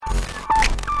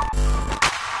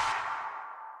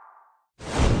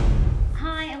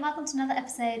welcome to another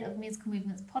episode of Musical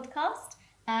Movements podcast.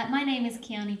 My name is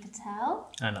Kiyani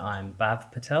Patel. And I'm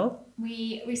Bhav Patel.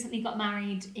 We recently got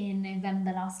married in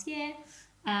November last year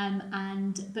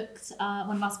and booked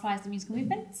one of our suppliers to Musical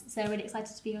Movements. So really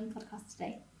excited to be on the podcast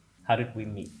today. How did we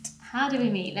meet?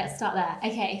 Let's start there.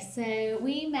 Okay, so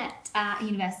we met at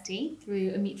university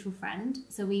through a mutual friend.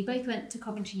 So we both went to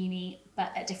Coventry Uni,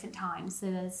 but at different times. So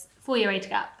there's a 4-year age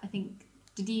gap, I think.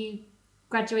 Did you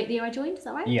graduate the year I joined? Is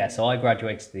that right? Yeah, so I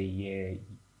graduated the year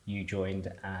you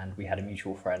joined, and we had a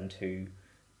mutual friend who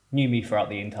knew me throughout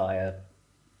the entire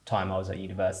time I was at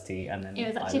university, and then it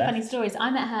was actually a funny story. So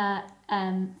I met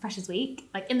her Freshers Week,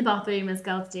 like in the bathroom as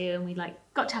girls do, and we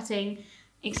got chatting,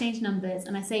 exchanged numbers,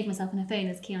 and I saved myself on her phone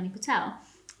as Kiyani Patel.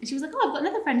 And she was like, "Oh, I've got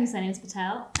another friend whose name is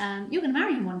Patel. You're going to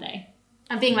marry him one day."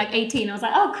 And being 18, I was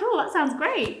like, "Oh, cool, that sounds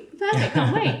great. Perfect,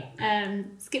 can't wait."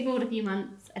 Skip forward a few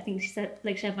months. I think she said,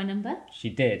 shared my number. She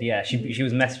did, yeah. She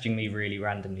was messaging me really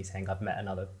randomly saying, "I've met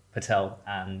another Patel,"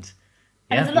 and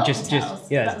yeah, there's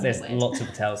there's lots of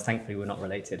Patels. Thankfully, we're not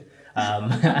related.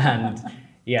 And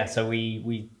yeah, so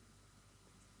we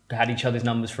had each other's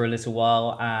numbers for a little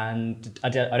while, and I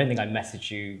don't think I messaged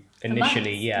you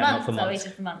initially. Not for months. I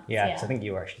waited for months. Yeah, because I think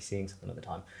you were actually seeing something at the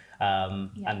time.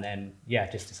 And then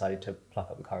just decided to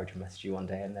pluck up the courage and message you one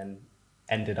day, and then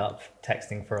ended up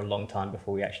texting for a long time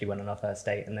before we actually went on our first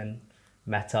date, and then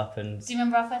met up. And do you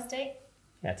remember our first date?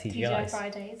 Yeah, TGI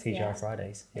Fridays. TGI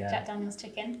Fridays. Yeah. Jack Daniel's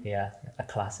chicken. Yeah, a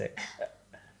classic.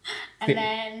 And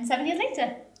then 7 years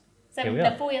later,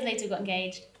 4 years later, we got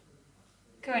engaged.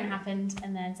 Corona happened,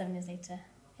 and then 7 years later,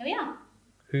 here we are.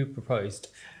 Who proposed?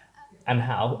 And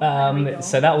how?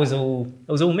 So that was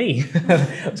all me.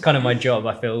 It was kind of my job.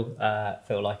 I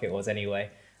feel like it was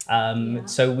anyway.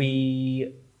 So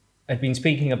we had been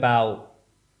speaking about,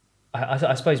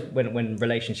 I suppose when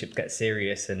relationships get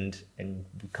serious and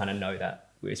we kind of know that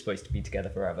we're supposed to be together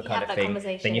forever kind of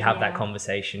thing, then you have that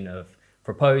conversation of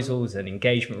proposals and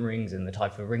engagement rings and the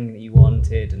type of ring that you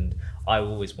wanted. And I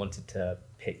always wanted to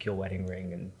pick your wedding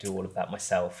ring and do all of that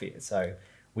myself. So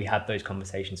we had those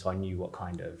conversations, so I knew what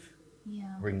kind of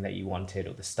ring that you wanted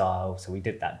or the style. So we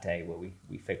did that day where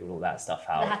we figured all that stuff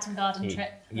out. The Hatton Garden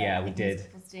trip. Yeah, we did.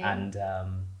 And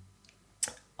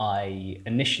I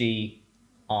initially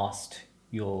asked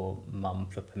your mum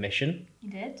for permission.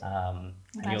 You did. And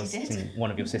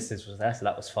one of your sisters was there, so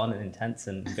that was fun and intense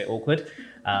and a bit awkward.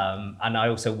 And I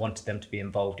also wanted them to be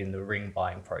involved in the ring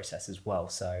buying process as well.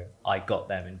 So I got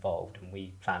them involved, and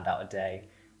we planned out a day.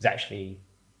 It was actually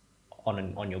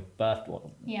on your birthday.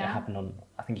 It happened on,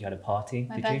 I think you had a party.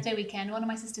 My birthday weekend. One of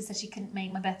my sisters said she couldn't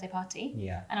make my birthday party.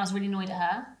 Yeah. And I was really annoyed at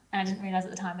her. And I didn't realise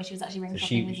at the time, but she was actually ring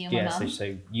shopping with you and my mum.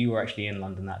 So you were actually in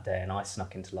London that day, and I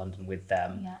snuck into London with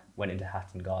them, went into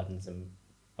Hatton Gardens and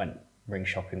went ring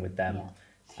shopping with them.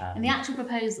 Yeah. And the actual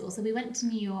proposal, so we went to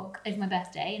New York over my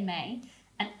birthday in May,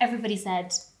 and everybody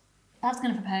said, "Bhav's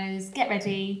going to propose, get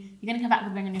ready, you're going to come back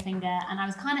with a ring on your finger." And I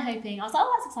was kind of hoping, I was like,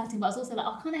 "Oh, that's exciting," but I was also like,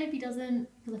 I kind of hope he doesn't,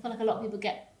 because I feel like a lot of people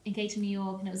get engaged in New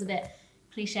York, and it was a bit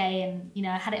cliche, and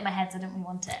I had it in my head, so I didn't really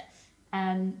want it.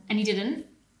 And you didn't.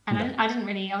 And I didn't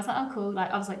really, I was like, "Oh, cool."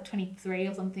 I was 23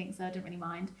 or something, so I didn't really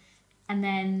mind. And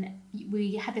then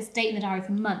we had this date in the diary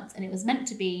for months, and it was meant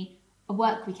to be a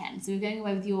work weekend. So we were going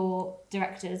away with your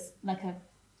directors,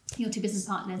 your two business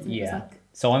partners. And it was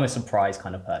so I'm a surprise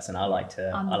kind of person. I like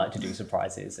to do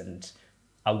surprises, and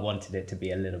I wanted it to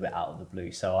be a little bit out of the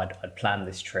blue. So I'd planned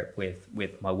this trip with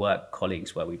my work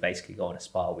colleagues, where we basically go on a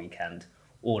spa weekend,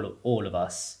 all of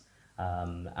us,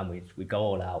 and we'd go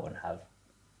all out and have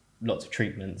lots of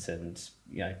treatments and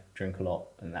drink a lot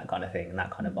and that kind of thing and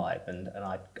that kind of vibe. And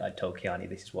I told Kiyani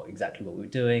this is exactly what we were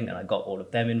doing, and I got all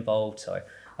of them involved. So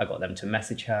I got them to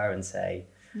message her and say,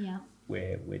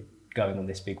 we're going on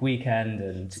this big weekend,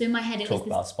 and so in my head it talk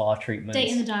about spa treatments.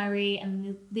 Date in the diary,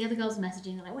 and the other girls were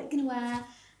messaging, they're like, "What are you gonna wear?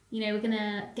 We're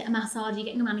gonna get a massage, you're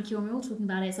getting a manicure," and we're all talking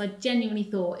about it. So I genuinely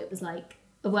thought it was like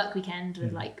a work weekend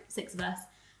with 6 of us.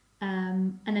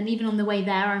 And then even on the way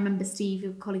there, I remember Steve,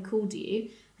 your colleague, called you.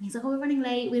 And he's like, "Oh, we're running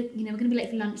late. We're going to be late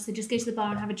for lunch, so just go to the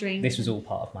bar and have a drink." This was all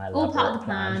part of my all part of the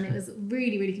plan. It was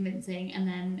really, really convincing. And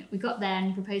then we got there, and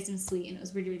you proposed in a suite, and it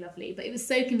was really, really lovely. But it was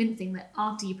so convincing that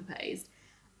after you proposed,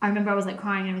 I remember I was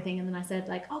crying and everything, and then I said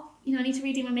 "Oh, I need to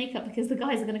redo my makeup because the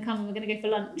guys are going to come and we're going to go for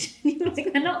lunch." And you were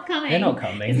like, "They're not coming. They're not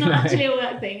coming. It's not actually a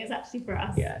work thing. It's actually for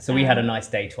us." Yeah. So we had a nice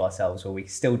day to ourselves where we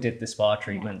still did the spa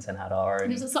treatments and had our own.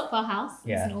 And it was a sock bar house.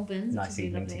 Yeah. In St Albans. Nice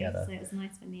evening together. So it was a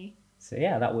nice venue. So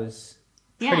that was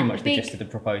pretty much the gist of the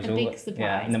proposal. A big surprise.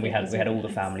 Yeah. And then we had all the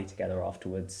family together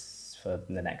afterwards for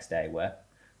the next day, where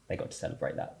they got to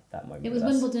celebrate that moment. It was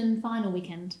Wimbledon final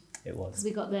weekend. It was. Because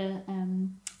we got the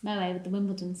Moe with the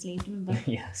Wimbledon sleeve, do you remember?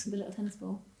 Yes. The little tennis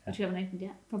ball. which we haven't opened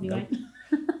yet. Probably Nope.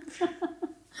 won't.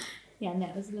 Yeah, no,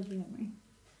 it was a lovely memory.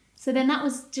 So then that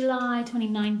was July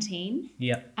 2019.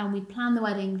 Yeah. And we planned the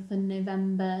wedding for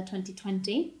November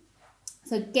 2020.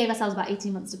 So it gave ourselves about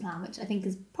 18 months to plan, which I think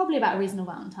is probably about a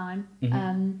reasonable amount of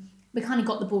time. We kind of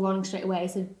got the ball rolling straight away.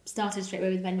 So started straight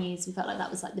away with venues. We felt like that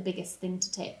was like the biggest thing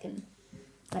to tick and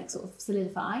like sort of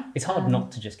solidify. It's hard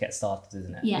not to just get started,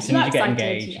 isn't it? Yeah, as soon as you get excited,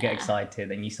 engaged, you get excited,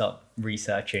 then you start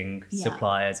researching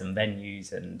suppliers and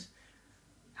venues and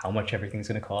how much everything's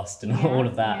going to cost and all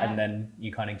of that. And then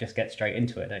you kind of just get straight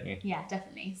into it, don't you? Yeah,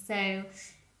 definitely. So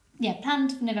yeah,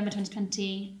 planned for November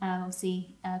 2020.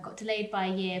 Obviously got delayed by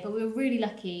a year, but we were really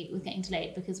lucky with getting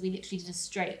delayed because we literally did a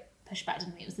straight pushback,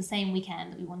 didn't we? It was the same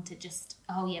weekend that we wanted, just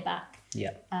a whole year back.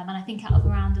 Yeah. And I think out of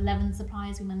around 11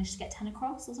 suppliers, we managed to get 10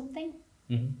 across or something.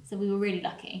 So we were really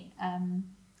lucky.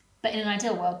 But in an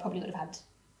ideal world, probably would have had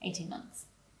 18 months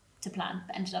to plan,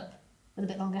 but ended up with a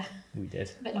bit longer. We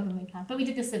did. A bit longer than we planned. But we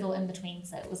did the civil in between,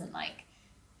 so it wasn't like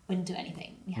we didn't do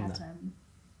anything. We had,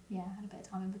 had a bit of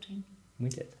time in between. We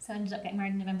did. So I ended up getting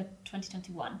married in November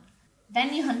 2021.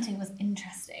 Venue hunting was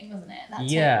interesting, wasn't it?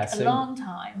 That took a long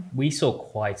time. We saw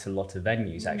quite a lot of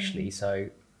venues actually. So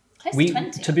close to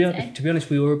 20, to be honest,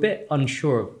 we were a bit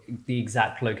unsure of the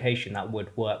exact location that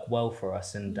would work well for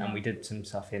us, and we did some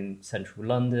stuff in central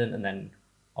London, and then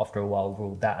after a while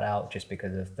ruled that out just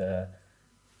because of the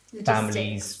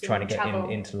families trying to get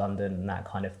into London and that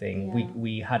kind of thing. Yeah.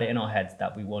 We had it in our heads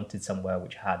that we wanted somewhere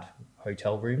which had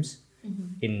hotel rooms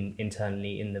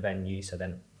internally in the venue, so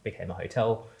then it became a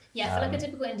hotel. Yeah, for like a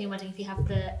typical Indian wedding, if you have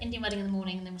the Indian wedding in the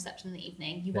morning and then reception in the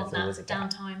evening, you want that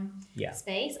downtime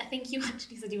space. I think you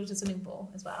actually said you wanted a swimming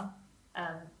pool as well.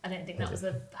 I don't think that was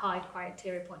a high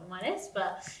criteria point on my list,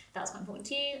 but that's quite important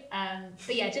to you.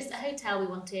 But yeah, just a hotel we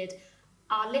wanted.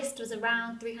 Our list was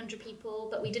around 300 people,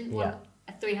 but we didn't want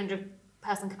a 300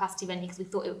 person capacity venue because we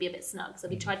thought it would be a bit snug. So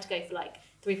we tried to go for like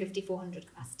 350, 400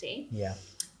 capacity. Yeah.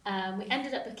 We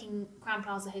ended up booking Crown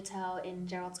Plaza Hotel in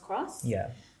Gerrard's Cross.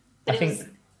 Yeah. But it was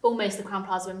almost the Crown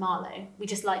Plaza in Marlow. We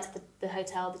just liked the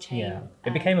hotel, the chain. Yeah.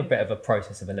 It became a bit of a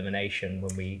process of elimination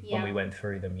when we went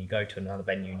through them. You go to another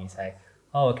venue and you say,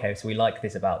 oh, okay, so we like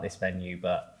this about this venue,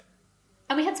 but...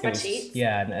 And we had spreadsheets.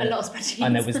 A lot of spreadsheets.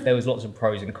 And there was lots of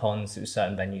pros and cons. There was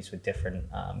certain venues with different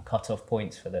cut-off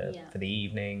points for the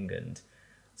evening, and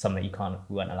some that we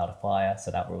weren't allowed to fire, so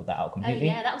that ruled that out completely.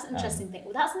 Oh yeah, that was an interesting thing.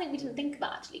 Well, that's something we didn't think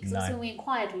about actually, because also when we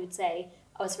inquired, we would say,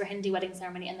 oh, it's for a Hindu wedding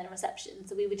ceremony and then a reception.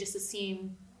 So we would just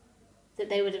assume that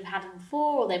they would have had them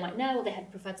before, or they might know, or they had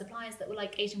preferred suppliers that were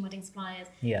like Asian wedding suppliers.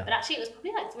 Yeah. But actually, it was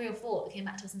probably like 3 or 4 that came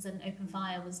back to us and said an open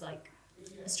fire was like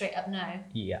a straight up no.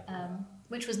 Yeah.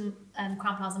 Which was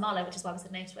Crown Plaza Marlow, which is why we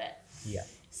said no to it. Yeah.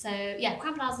 So yeah,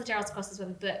 Crown Plaza, Gerrard's Cross is where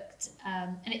we booked,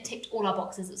 and it ticked all our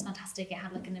boxes. It was fantastic. It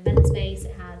had like an event space,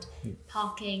 it had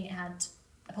parking, it had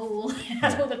a pool, it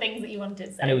had all the things that you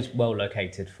wanted. So. And it was well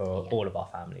located for all of our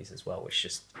families as well, which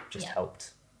just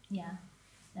helped. Yeah,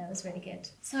 no, it was really good.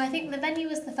 So I think the venue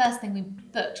was the first thing we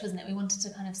booked, wasn't it? We wanted to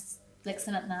kind of like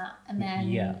cement that, and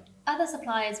then other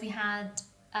suppliers we had.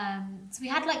 So we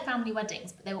had like family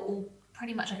weddings, but they were all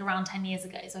pretty much like around 10 years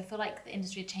ago. So I feel like the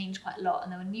industry had changed quite a lot,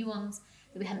 and there were new ones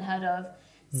that we hadn't heard of.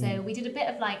 So we did a bit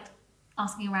of like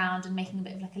asking around and making a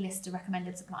bit of like a list of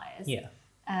recommended suppliers. Yeah.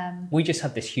 We just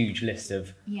had this huge list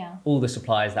of all the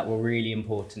suppliers that were really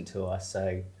important to us.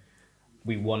 So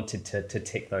we wanted to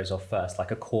tick those off first,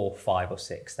 like a core 5 or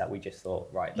 6 that we just thought,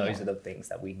 right, those are the things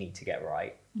that we need to get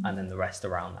right. And then the rest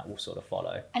around that will sort of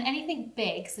follow. And anything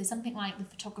big, so something like the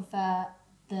photographer,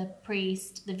 the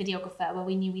priest, the videographer, where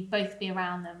we knew we'd both be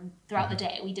around them throughout the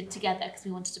day, we did together because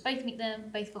we wanted to both meet them,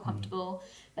 both feel comfortable.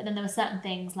 But then there were certain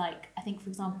things like, I think, for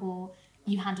example,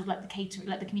 you handled like the cater,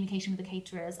 like the communication with the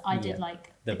caterers. I did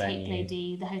like the cake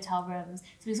lady, the hotel rooms.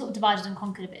 So we sort of divided and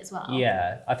conquered a bit as well.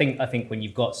 Yeah, I think when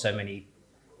you've got so many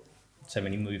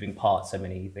moving parts, so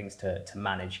many things to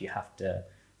manage, you have to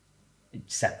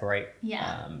separate.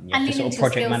 Yeah, you have to sort of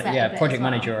project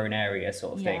manage your own area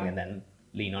sort of thing, and then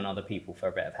lean on other people for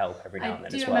a bit of help every now and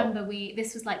then as well. I do remember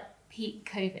this was like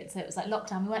peak COVID, so it was like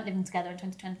lockdown. We weren't living together in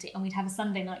 2020, and we'd have a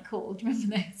Sunday night call. Do you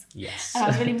remember those? Yes. And I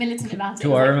was really militant about it.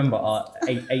 Do I remember our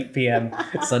 8 p.m.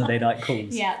 Sunday night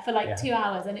calls? Yeah, for like 2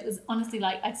 hours, and it was honestly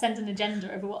like I'd send an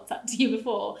agenda over WhatsApp to you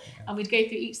before, and we'd go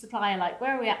through each supplier, like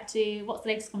where are we up to, what's the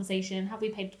latest conversation, have we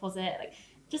paid a deposit, like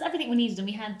just everything we needed. And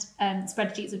we had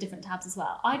spreadsheets with different tabs as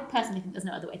well. I personally think there's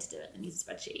no other way to do it than use a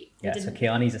spreadsheet. Yeah, so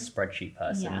Kiyani's a spreadsheet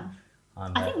person. Yeah.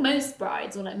 I think most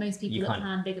brides, or like most people that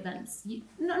plan big events,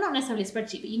 not necessarily a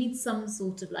spreadsheet, but you need some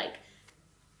sort of like,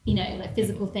 you know, like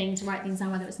physical thing to write things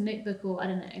down, whether it's a notebook or I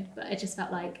don't know. But it just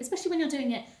felt like, especially when you're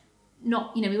doing it,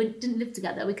 not, you know, we didn't live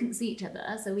together, we couldn't see each other,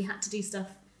 so we had to do stuff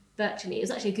virtually. It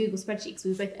was actually a Google spreadsheet because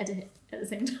we were both editing it at the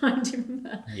same time. Do you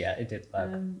remember? Yeah, it did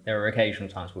work. There were occasional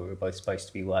times where we were both supposed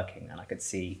to be working, and I could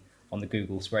see on the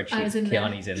Google spreadsheet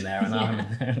Kiyani's in there, and I'm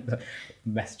in there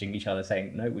messaging each other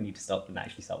saying, no, we need to stop and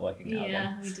actually start working now.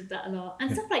 Yeah, we did that a lot.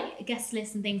 And stuff like guest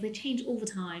lists and things, they change all the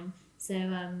time. So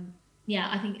yeah,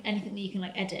 I think anything that you can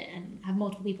like edit and have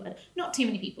multiple people edit. Not too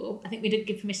many people. I think we did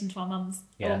give permission to our mums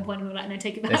at one point, and we were like, no,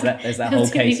 take it back. There's that whole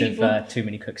case of too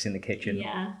many cooks in the kitchen.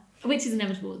 Yeah, which is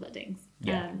inevitable with weddings.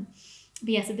 Yeah. But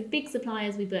yeah, so the big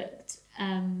suppliers we booked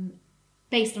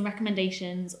based on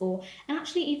recommendations, and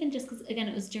actually even just because again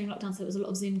it was during lockdown, so it was a lot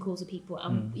of Zoom calls with people.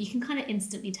 You can kind of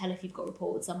instantly tell if you've got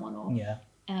rapport with someone, or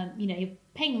you know, you're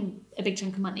paying a big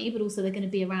chunk of money, but also they're going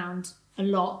to be around a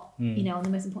lot, you know, on the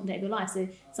most important day of your life. So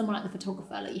someone like the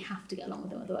photographer, like you have to get along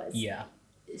with them, otherwise. Yeah.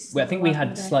 Well, I think we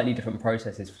had slightly different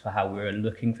processes for how we were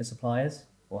looking for suppliers,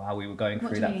 or how we were going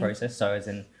through that process. So as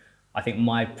in, I think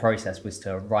my process was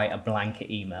to write a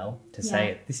blanket email to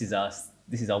say, this is us,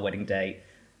 this is our wedding date,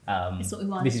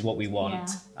 this is what we want,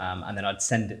 and then I'd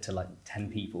send it to like 10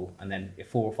 people, and then if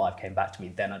 4 or 5 came back to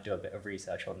me, then I'd do a bit of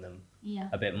research on them,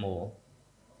 a bit more,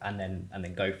 and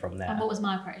then go from there. And what was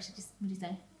my approach? What did you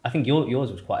say? I think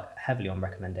yours was quite heavily on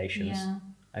recommendations. Yeah.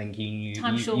 I think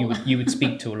you would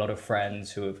speak to a lot of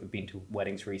friends who have been to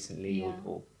weddings recently,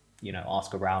 or you know,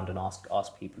 ask around and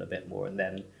ask people a bit more, and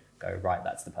then go, right,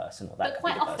 that's the person, or that. But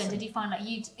quite often, did you find like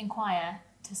you'd inquire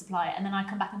to supply it, and then I'd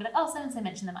come back and be like, oh, so and so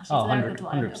mentioned them actually, so they're a good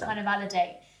one. It would kind of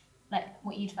validate like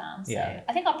what you'd found. So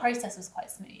I think our process was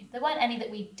quite smooth. There weren't any that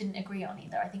we didn't agree on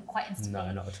either. I think quite instantly.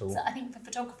 No, not at all. So I think for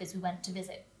photographers, we went to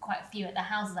visit quite a few at their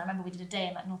houses. I remember we did a day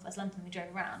in like northwest London. We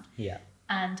drove around. Yeah.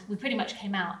 And we pretty much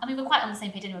came out. I mean, we're quite on the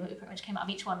same page anyway, but we pretty much came out of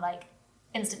each one like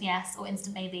instant yes or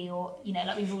instant maybe, or you know,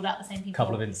 like we ruled out the same people.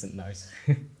 Couple of instant no's.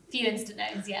 Few instant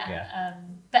no's,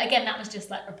 but again, that was just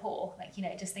like rapport, like, you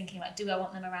know, just thinking like, do I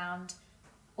want them around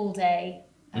all day,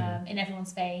 in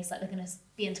everyone's face, like they're going to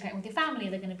be integrating with your family,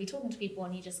 they're going to be talking to people,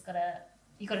 and you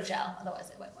gotta gel, otherwise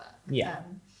it won't work.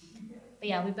 But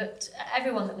yeah, we booked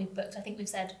everyone that we've booked. I think we've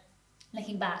said,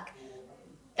 looking back,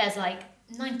 there's like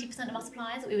 90% of our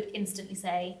suppliers that we would instantly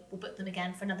say we'll book them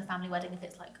again for another family wedding if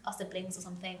it's like our siblings or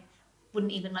something.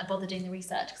 Wouldn't even like bother doing the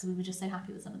research because we were just so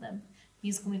happy with some of them.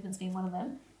 Musical Movements being one of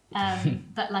them.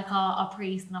 But like our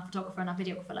priest and our photographer and our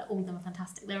videographer, like all of them are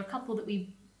fantastic. There are a couple that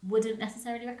we wouldn't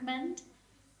necessarily recommend.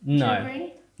 Do you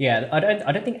agree? Yeah,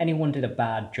 I don't think anyone did a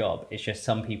bad job. It's just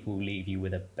some people leave you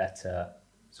with a better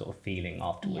sort of feeling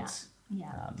afterwards.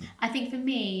 Yeah. I think for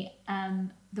me,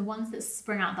 the ones that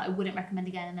spring out that I wouldn't recommend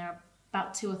again, and there are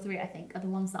about 2 or 3, I think, are the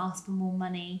ones that ask for more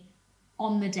money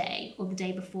on the day or the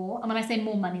day before. And when I say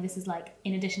more money, this is like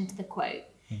in addition to the quote,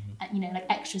 you know, like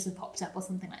extras have popped up or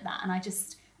something like that. And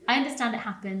I understand it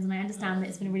happens, and I understand that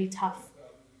it's been a really tough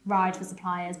ride for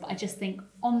suppliers, but I just think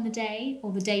on the day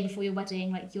or the day before your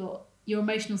wedding, like your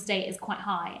emotional state is quite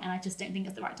high, and I just don't think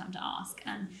it's the right time to ask.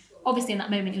 And obviously in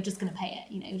that moment, you're just going to pay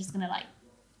it, you know, you're just going to like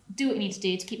do what you need to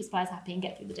do to keep the suppliers happy and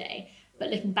get through the day. But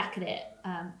looking back at it,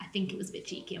 I think it was a bit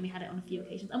cheeky, and we had it on a few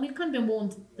occasions. And we've kind of been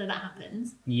warned that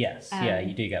happens. Yes,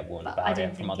 you do get warned about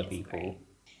it from other people. Great.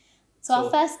 So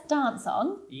our first dance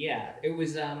song. Yeah, it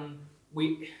was,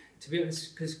 to be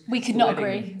honest, because we could not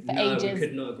agree for ages. We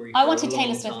could not agree. I wanted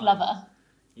Taylor Swift Lover.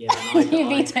 Yeah, you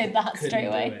vetoed that straight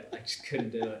away. I just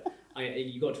couldn't do it.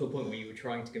 You got to a point where you were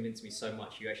trying to convince me so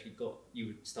much,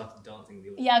 you started dancing.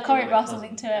 I choreographed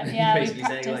something to it. Yeah, we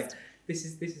practiced. Saying, like,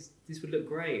 this would look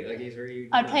great. Like, it's really.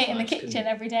 I'd play it in the kitchen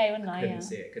every day, wouldn't I? Couldn't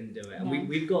see it, couldn't do it. And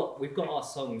we've got our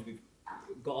songs. We've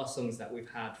got our songs that we've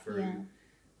had through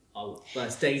our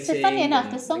first dating. So funny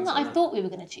enough, the song that I thought we were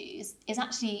going to choose is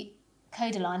actually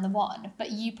Codaline, the one,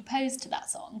 but you proposed to that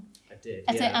song. I did.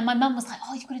 And my mum was like,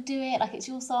 "Oh, you've got to do it. Like, it's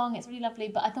your song. It's really lovely."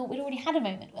 But I thought we'd already had a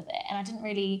moment with it, and I didn't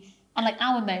really. And like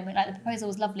our moment, like the proposal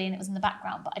was lovely and it was in the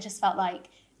background, but I just felt like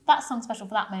that song's special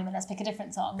for that moment. Let's pick a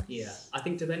different song. Yeah, I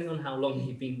think depending on how long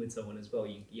you've been with someone as well,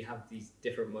 you have these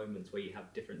different moments where you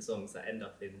have different songs that end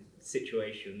up in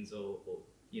situations or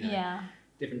you know,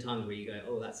 different times where you go,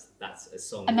 oh, that's a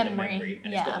song, a memory,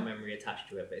 and it's got a memory attached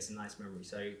to it, but it's a nice memory.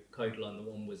 So Codaline,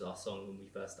 the one, was our song when we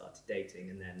first started dating,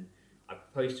 and then I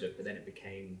proposed to it, but then it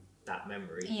became that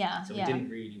memory. So we didn't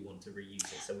really want to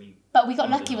reuse it. But we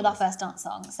got lucky with our first dance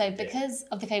song. So because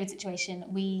of the COVID situation,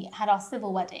 we had our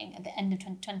civil wedding at the end of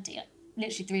 2020,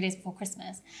 literally 3 days before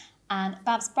Christmas. And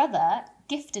Bav's brother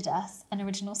gifted us an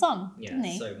original song, didn't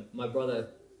he? So my brother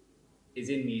is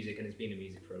in music and has been in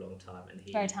music for a long time, and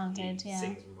he very talented. He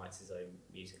sings and writes his own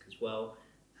music as well.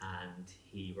 And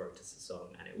he wrote us a song,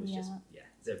 and it was just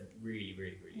it's a really,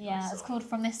 really, really nice song. It's called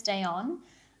From This Day On.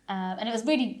 And it was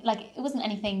really, like, it wasn't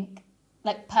anything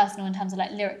like personal in terms of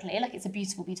like lyrically, like it's a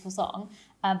beautiful, beautiful song,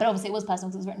 but obviously it was personal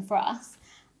because it was written for us.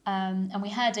 And we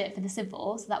heard it for the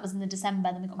civil, so that was in the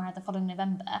December, then we got married the following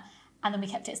November, and then we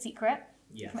kept it a secret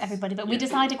from everybody. But we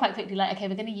decided quite quickly, like, okay,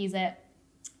 we're going to use it.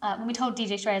 When we told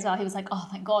DJ Stray as well, he was like, oh,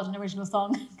 thank God, an original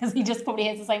song, because he just probably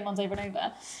hears the same ones over and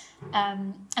over.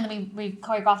 And then we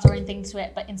choreographed our own thing to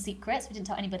it, but in secret, so we didn't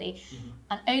tell anybody.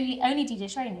 And only DJ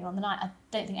Stray knew on the night. I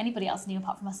don't think anybody else knew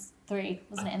apart from us three,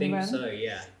 wasn't it, in the room? I think so,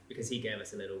 yeah, because he gave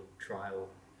us a little trial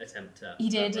attempt at... He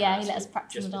did, yeah, he let us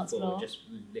practice on the dance floor. Just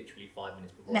literally 5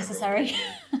 minutes before. Necessary.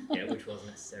 Yeah, which was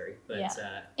necessary. But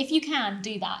if you can,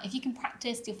 do that. If you can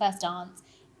practice your first dance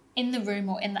in the room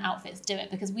or in the outfits, do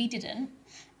it, because we didn't.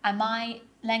 And my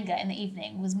lenga in the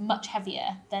evening was much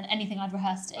heavier than anything I'd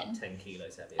rehearsed in. About 10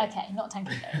 kilos heavier. Okay, not 10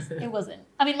 kilos. It wasn't.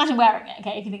 I mean, imagine wearing it,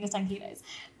 okay, if you think it's 10 kilos.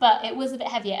 But it was a bit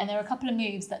heavier, and there were a couple of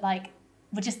moves that, like,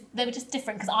 were just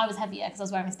different because I was heavier because I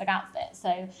was wearing this big outfit.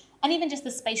 So, and even just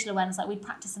the spatial awareness, like we'd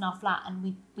practice in our flat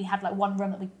and we had like one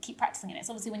room that we keep practicing in it.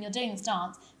 So obviously when you're doing this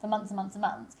dance for months and months and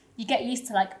months, you get used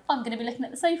to like, oh, I'm going to be looking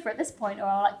at the sofa at this point, or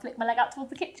I'll like flick my leg out towards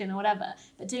the kitchen or whatever.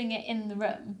 But doing it in the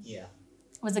room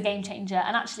was a game changer.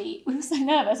 And actually we were so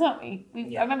nervous, weren't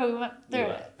we? I remember we went through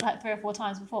it like 3 or 4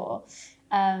 times before.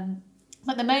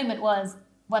 But the moment was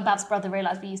when Bav's brother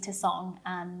realised we used his song,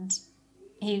 and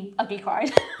he ugly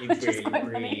cried. He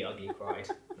really ugly cried.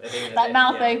 Like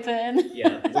mouth open,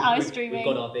 eyes streaming. We've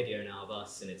got our video now of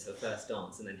us, and it's her first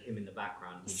dance, and then him in the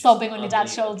background sobbing on your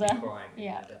dad's shoulder. Crying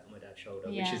on my dad's shoulder,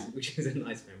 which is a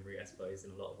nice memory, I suppose,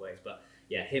 in a lot of ways. But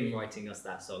yeah, him writing us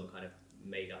that song kind of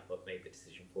made the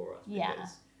decision for us.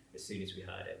 Because as soon as we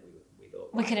heard it, we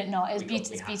thought we couldn't not. It was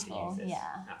beautiful. It's beautiful.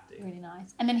 Really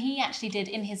nice. And then he actually did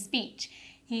in his speech.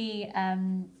 He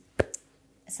sang.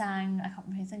 I can't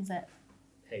remember who sings it.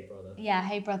 Hey Brother. Yeah,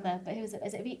 Hey Brother. But who was it?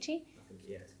 Is it Avicii? I think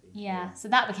yes. Yeah, so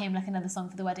that became like another song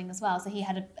for the wedding as well. So he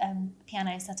had a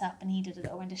piano set up, and he did a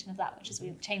little rendition of that, which is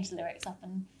we changed the lyrics up,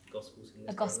 and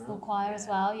a gospel choir as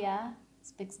well. Yeah,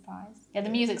 it's a big surprise. Yeah, the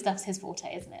music stuff's his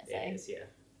forte, isn't it? So it is,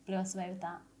 blew us away with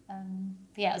that.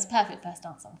 But yeah, it was a perfect first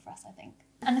dance song for us, I think.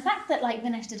 And the fact that like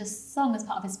Vinesh did a song as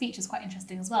part of his speech was quite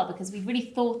interesting as well, because we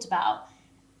really thought about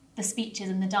the speeches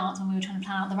and the dance when we were trying to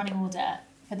plan out the running order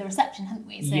for the reception, hadn't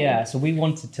we? So we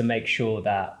wanted to make sure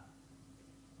that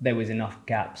there was enough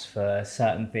gaps for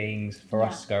certain things for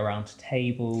us to go around to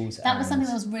tables. That was something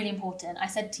that was really important. I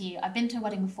said to you, I've been to a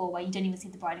wedding before where you don't even see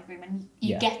the bride and groom, and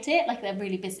you get it, like they're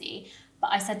really busy.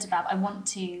 But I said to Bab, I want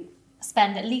to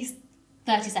spend at least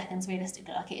 30 seconds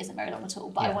realistically, like it isn't very long at all,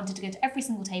 but I wanted to go to every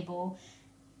single table.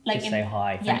 Like just say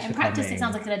hi. Yeah, in practice it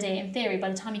sounds like a good idea. In theory, by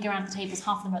the time you go around the tables,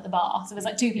 half of them are at the bar. So there's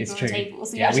like 2 people at the table.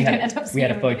 So you actually don't end up seeing we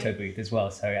had a photo booth as well.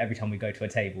 So every time we go to a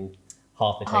table,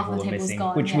 half the table were missing,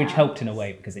 gone, which helped in a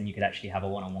way, because then you could actually have a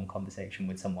one-on-one conversation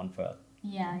with someone for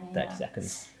 30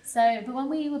 seconds. So, but when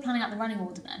we were planning out the running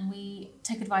order, then we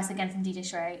took advice again from DJ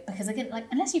Shrey, because again, like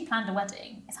unless you planned a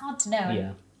wedding, it's hard to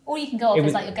know. All you can go off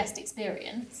is like your guest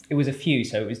experience. It was a few.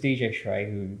 So it was DJ Shrey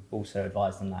who also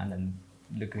advised on that, and then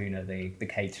Laguna, the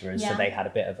caterers. So they had a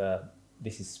bit of a,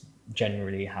 this is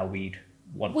generally how we'd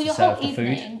want to serve the food.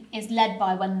 Your whole evening is led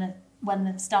by when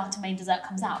the starter, main, dessert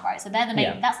comes out, right? So they're the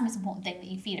main. That's the most important thing that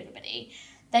you feed everybody.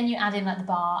 Then you add in like the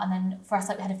bar, and then for us,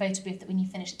 like we had a photo booth that when you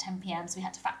finish at 10 p.m, so we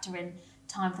had to factor in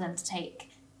time for them to take,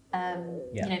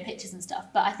 pictures and stuff.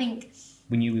 But I think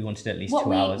we knew we wanted at least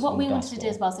 2 hours. What we wanted to do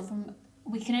as well. So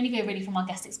we can only go really from our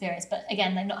guest experience. But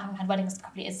again, like not having had weddings for a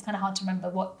couple of years, it's kind of hard to remember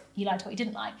what you liked, what you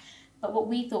didn't like. But what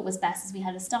we thought was best is we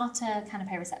had a starter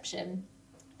canapé reception.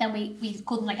 Then we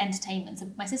called them like entertainment.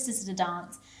 So my sisters did a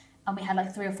dance, and we had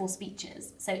like 3 or 4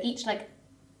 speeches. So each like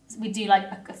we do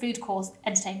like a food course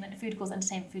entertainment, a food course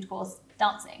entertainment, food course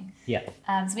dancing. Yeah.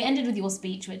 So we ended with your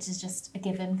speech, which is just a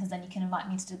given, because then you can invite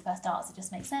me to do the first dance. It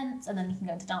just makes sense, and then you can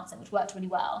go into dancing, which worked really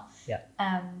well. Yeah.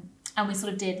 And we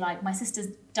sort of did like my sisters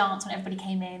dance when everybody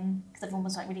came in, because everyone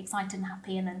was like really excited and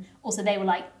happy, and then also they were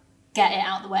like, get it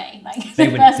out the way. Like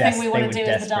the first thing we want to do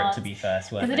is the dance. To be first,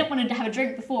 because they didn't want to have a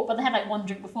drink before, but they had like 1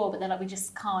 drink before, but they're like, we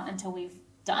just can't until we've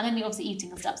done. And then we obviously eating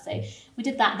and stuff. So we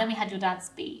did that, and then we had your dad's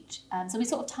speech. So we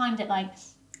sort of timed it like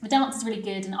the dance is really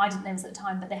good, and I didn't know this at the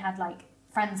time, but they had like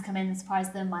friends come in and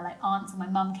surprise them. My like aunts and my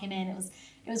mum came in. It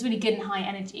was really good and high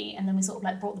energy. And then we sort of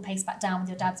like brought the pace back down with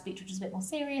your dad's speech, which was a bit more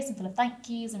serious and full of thank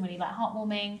yous and really like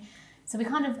heartwarming. So we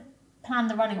kind of planned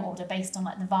the running order based on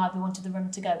like the vibe we wanted the room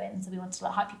to go in. So we wanted to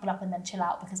like hype people up and then chill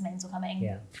out because mains were coming.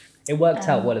 Yeah, it worked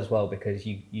out well as well, because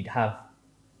you'd have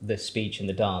the speech and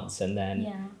the dance, and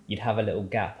then you'd have a little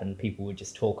gap, and people would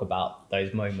just talk about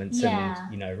those moments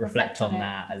and reflect on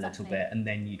that a little bit, and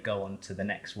then you'd go on to the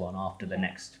next one after the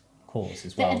next course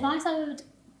as well. The advice I would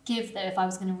give, though, if I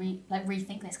was going to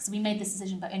rethink this, because we made this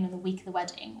decision but only the week of the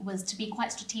wedding, was to be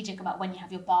quite strategic about when you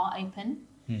have your bar open.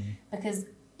 Because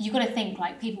you've got to think,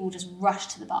 like, people will just rush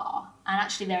to the bar, and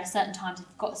actually there are certain times if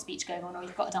you've got a speech going on or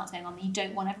you've got a dance going on that you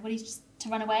don't want everybody just to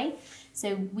run away.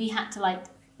 So we had to like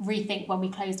rethink when we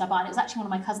closed our bar. And it was actually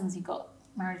one of my cousins who got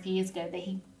married a few years ago that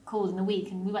he called in the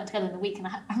week, and we went together in the week, and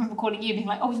I remember calling you being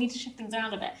like, oh, we need to shift things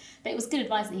around a bit. But it was good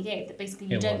advice that he gave, that basically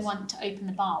you don't want to open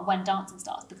the bar when dancing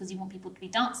starts, because you want people to be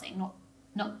dancing,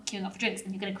 not queuing up for drinks,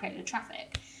 and you're going to create the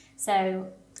traffic. So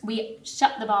we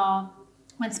shut the bar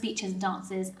when speeches and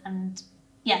dances and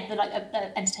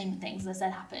the entertainment things, as I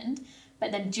said, happened.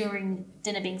 But then during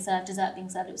dinner being served, dessert being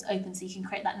served, it was open, so you can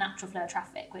create that natural flow of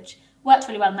traffic, which worked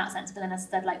really well in that sense. But then, as I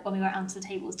said, like when we went out to the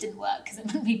tables, didn't work because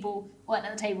it meant people weren't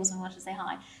at the tables and wanted to say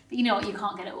hi. But you know what, you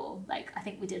can't get it all. Like, I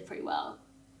think we did pretty well,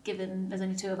 given there's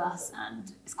only 2 of us,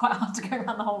 and it's quite hard to go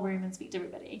around the whole room and speak to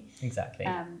everybody. Exactly.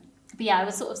 But yeah, I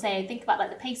would sort of say, think about like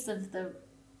the pace of the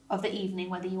evening,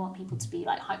 whether you want people to be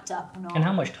like hyped up or not, and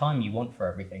how much time you want for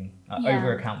everything.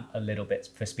 Over account a little bit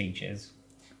for speeches.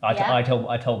 I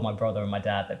told my brother and my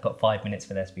dad they've got 5 minutes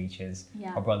for their speeches.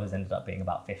 My brother's ended up being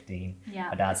about 15.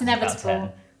 My dad's about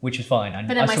 10, which is fine. And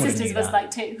but then my sister's was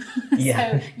like 2.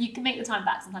 Yeah. So you can make the time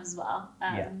back sometimes as well.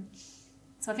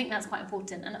 So I think that's quite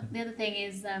important. And the other thing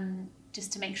is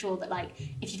just to make sure that, like,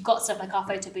 if you've got stuff like our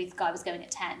photo booth guy was going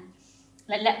at 10,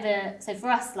 like so for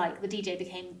us, like the DJ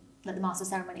became like the master of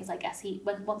ceremonies, I guess.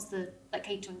 Once the like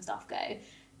catering staff go,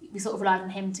 we sort of relied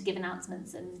on him to give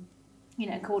announcements and, you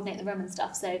know, coordinate the room and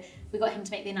stuff. So we got him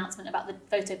to make the announcement about the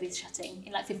photo booth shutting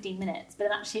in like 15 minutes, but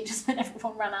then actually it just meant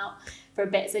everyone ran out for a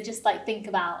bit. So just like think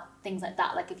about things like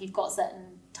that. Like if you've got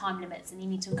certain time limits and you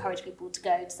need to encourage people to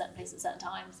go to certain places at certain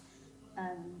times,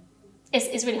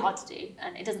 it's really hard to do,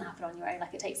 and it doesn't happen on your own.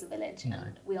 Like, it takes a village. No.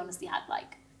 And we honestly had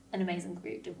like an amazing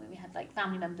group, didn't we? We had like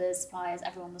family members, suppliers,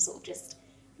 everyone was sort of just,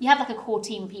 you have like a core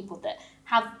team of people that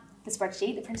have the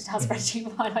spreadsheet, the printed out spreadsheet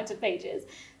with highlighted pages,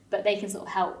 but they can sort of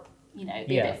help, you know,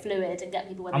 be a bit fluid and get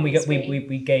people where they need to be.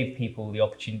 We gave people the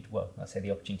opportunity,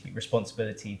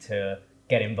 responsibility to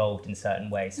get involved in certain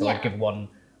ways. So I'd give one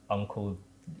uncle,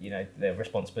 you know, the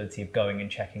responsibility of going and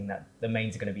checking that the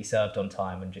mains are going to be served on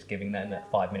time and just giving them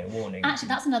that 5-minute warning. Actually,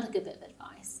 that's another good bit of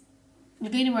advice.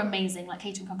 Laguna were amazing, like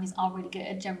catering companies are really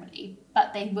good generally,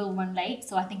 but they will run late.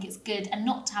 So I think it's good, and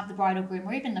not to have the bride or groom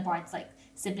or even the bride's like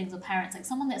siblings or parents, like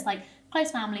someone that's like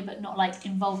close family but not like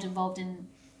involved in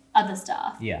other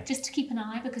stuff. Just to keep an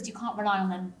eye, because you can't rely on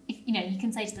them. If, you know, you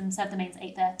can say to them, serve the mains at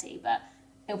 8:30, but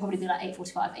it'll probably be like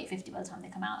 8:45, 8:50 by the time they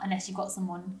come out, unless you've got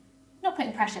someone not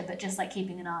putting pressure, but just like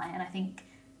keeping an eye. And I think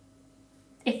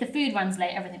if the food runs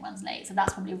late, everything runs late. So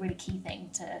that's probably a really key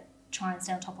thing to try and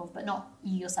stay on top of, but not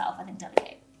you yourself. I think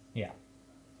delegate.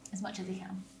 As much as you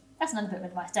can. That's another bit of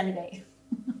advice. Delegate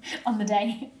on the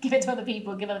day. Give it to other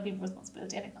people. Give other people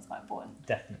responsibility. I think that's quite important.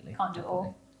 Definitely. Can't do it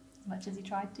all as much as you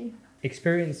tried to.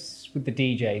 Experience with the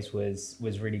DJs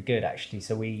was really good, actually.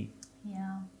 So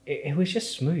it was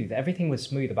just smooth. Everything was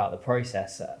smooth about the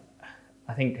process.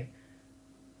 I think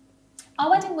our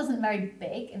wedding wasn't very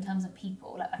big in terms of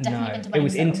people. Like, I've definitely been to weddings it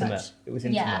was intimate. It was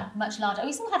intimate. Yeah, much larger.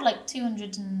 We still had like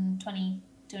 220,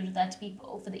 230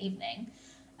 people for the evening.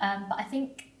 But I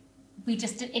think it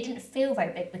didn't feel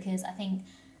very big, because I think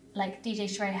like DJ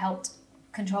Shrey helped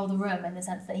control the room in the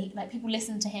sense that people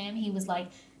listened to him. He was like,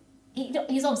 he's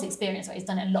obviously experienced, right? He's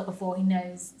done it a lot before. He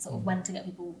knows sort of when to get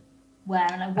people where,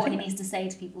 and like what he needs to say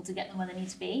to people to get them where they need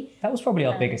to be. That was probably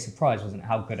our biggest surprise, wasn't it?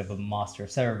 How good of a master of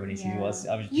ceremonies he was.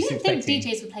 I was just you didn't think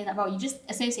DJs would play that role. You just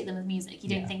associate them with music. You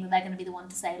don't think that they're going to be the one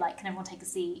to say, like, can everyone take a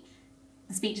seat?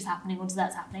 The speech is happening or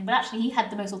dessert's happening. But actually, he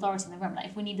had the most authority in the room. Like,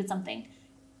 if we needed something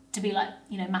to be like,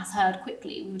 you know, mass heard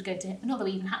quickly, we would go to him. Not that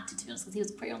we even had to be honest, because he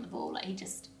was pretty on the ball. Like, he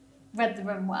just read the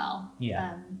room well.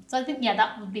 So I think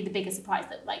that would be the biggest surprise,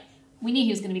 that like we knew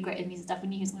he was going to be great with music stuff. We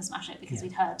knew he was going to smash it because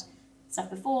we'd heard stuff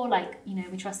before, like, you know,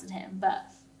 we trusted him.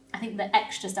 But I think the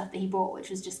extra stuff that he brought, which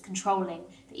was just controlling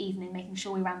the evening, making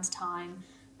sure we ran to time,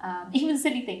 even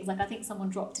silly things, like I think someone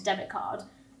dropped a debit card,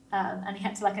 and he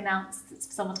had to like announce for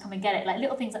someone to come and get it, like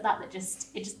little things like that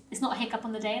it's not a hiccup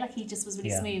on the day. Like, he just was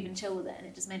really smooth and chill with it, and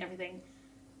it just made everything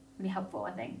really helpful,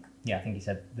 I think. I think he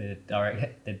said the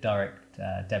direct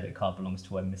debit card belongs to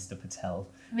Mr. Patel.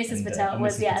 Mrs. Patel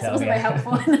was, so it wasn't very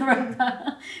helpful in the room,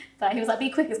 but he was like, be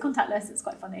quick, it's contactless. It's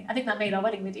quite funny. I think that made our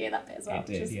wedding video, that bit as well, which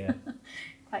is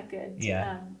quite good.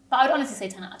 But I would honestly say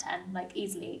 10 out of 10, like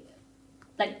easily.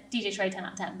 Like DJ Shrey 10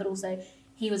 out of 10, but also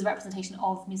he was a representation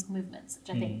of musical movements,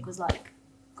 which I think was like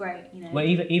great, you know. Well,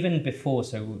 even before,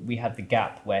 so we had the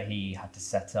gap where he had to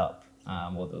set up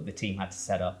or the team had to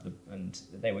set up, and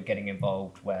they were getting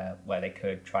involved where they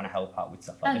could, trying to help out with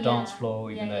stuff like the dance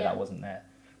floor, even though that wasn't their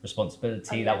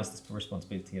responsibility. That was the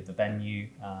responsibility of the venue,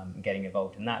 getting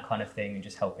involved in that kind of thing and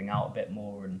just helping out a bit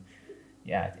more. And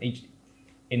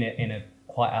in a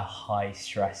quite a high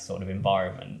stress sort of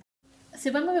environment.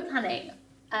 So when we were planning,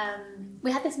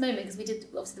 we had this moment, because we did,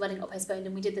 obviously the wedding got postponed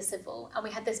and we did the civil, and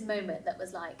we had this moment that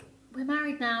was like, we're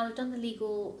married now, we've done the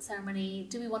legal ceremony,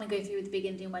 do we want to go through with the big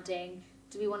Indian wedding?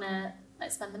 Do we want to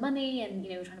like spend the money? And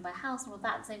we're trying to buy a house and all of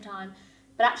that at the same time.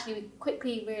 But actually we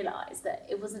quickly realised that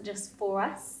it wasn't just for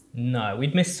us. No,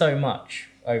 we'd missed so much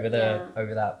over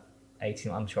that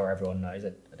 18, I'm sure everyone knows,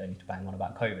 I don't need to bang on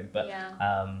about COVID, but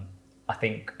I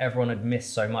think everyone had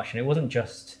missed so much, and it wasn't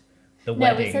just the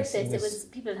weddings. No, we said this, it was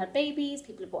people had bought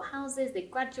people had bought houses, they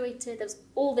graduated, there was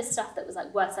all this stuff that was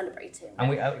like worth celebrating.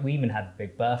 And we even had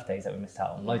big birthdays that we missed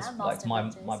out on. Loads, like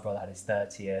my brother had his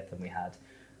 30th, and we had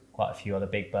quite a few other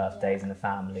big birthdays in the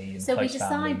family. And so we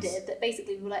decided that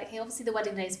basically we were like, okay, obviously the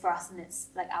wedding day is for us and it's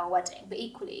like our wedding, but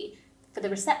equally for the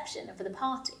reception and for the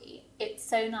party, it's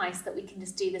so nice that we can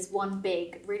just do this one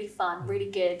big, really fun, really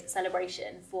good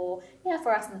celebration for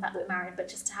us and the fact that we're married, but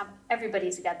just to have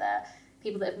everybody together,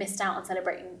 people that have missed out on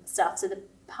celebrating stuff. So the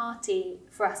party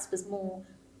for us was more,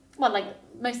 well, like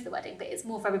most of the wedding, but it's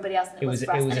more for everybody else than it was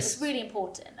for us. And it was really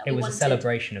important. It was a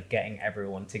celebration of getting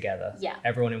everyone together. Yeah.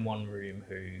 Everyone in one room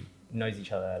who knows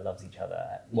each other, loves each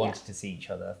other, wanted to see each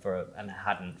other and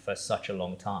hadn't for such a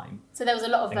long time. So there was a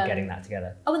lot of getting that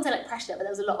together. I wouldn't say like pressure, but there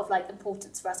was a lot of like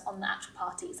importance for us on the actual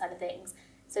party side of things.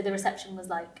 So the reception was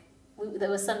like, there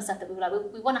was some stuff that we were like,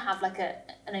 we want to have like an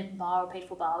open bar or paid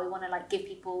for bar. We want to like give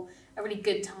people a really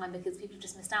good time because people have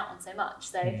just missed out on so much.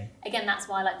 So again, that's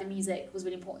why like the music was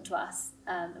really important to us,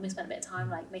 and we spent a bit of time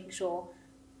like making sure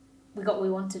we got what we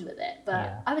wanted with it.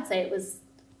 But I would say it was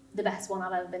the best one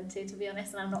I've ever been to be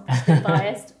honest, and I'm not particularly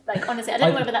biased. Like honestly, I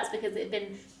don't know whether that's because it had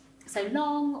been so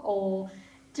long or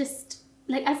just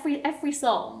like every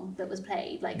song that was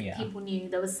played, like people knew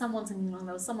there was someone singing along,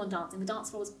 there was someone dancing. The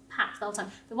dance floor was packed the whole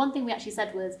time. The one thing we actually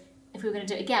said was, if we were going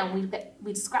to do it again,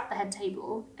 we'd scrap the head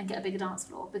table and get a bigger dance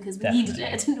floor because we needed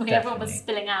it, didn't we? Everyone was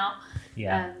spilling out.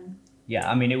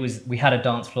 I mean, we had a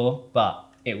dance floor,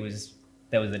 but there was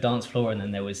the dance floor and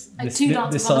then there was like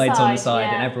the sides on the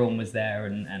side, and everyone was there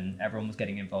and everyone was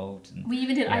getting involved. And, we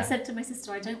even did. I said to my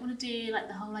sister, I don't want to do like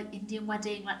the whole like Indian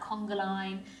wedding like conga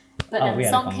line. But then the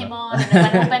song came on and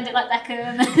then went, bend it like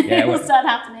Beckham, and it all started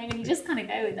happening, and you just kind of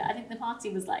go with it. I think the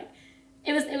party was like,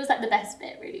 it was like the best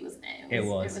bit, really, wasn't it? It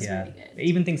was really good.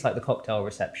 Even things like the cocktail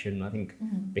reception, I think,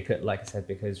 because, like I said,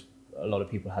 because a lot of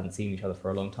people hadn't seen each other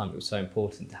for a long time, it was so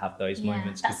important to have those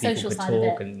moments because people could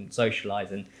talk and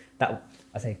socialise, and that,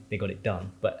 I say they got it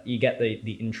done, but you get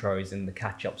the intros and the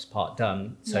catch-ups part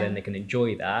done, so then they can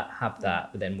enjoy that, have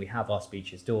that, but then we have our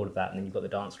speeches, do all of that, and then you've got the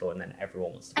dance floor, and then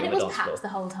everyone wants to go on the dance floor. And it was packed the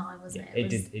whole time, wasn't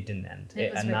it? It didn't end.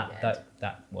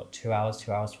 That what, 2 hours,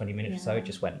 20 minutes or so, it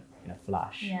just went in a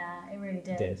flash. Yeah, it really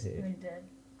did. It really did.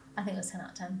 I think it was 10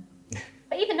 out of 10.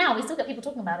 But even now, we still get people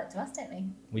talking about it to us, don't we?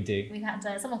 We do. We had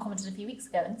someone commented a few weeks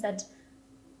ago and said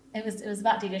it was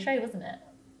about DJ Shrey, wasn't it?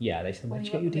 Yeah, they said, where'd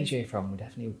you get your DJ from? We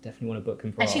definitely want to book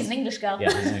him for And she's an English girl.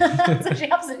 Yeah, so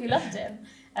she absolutely loved him.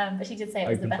 But she did say it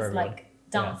was Open the best like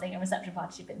dancing and reception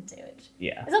party she'd been to, which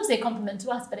is obviously a compliment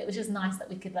to us, but it was just nice that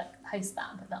we could like host that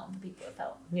and put that on for people that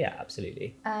felt. Yeah,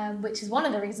 absolutely. Which is one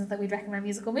of the reasons that we'd recommend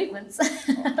musical movements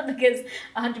because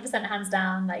 100% hands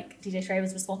down, like DJ Shrey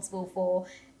was responsible for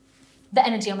the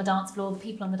energy on the dance floor, the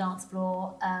people on the dance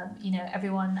floor,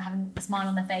 everyone having a smile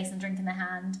on their face and drink in their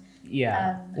hand.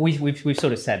 Yeah, we've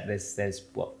sort of said there's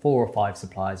what 4 or 5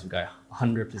 suppliers. We go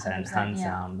 100% hands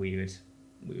down. We would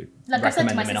like I said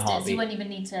to my them in a sisters, heartbeat. you wouldn't even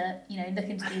need to look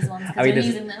into these ones because you're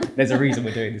using them. There's a reason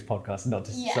we're doing this podcast, not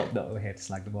to stop. Not we're here to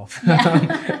slag them off.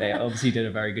 They obviously did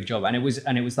a very good job, and it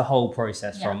was the whole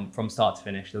process from start to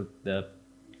finish. The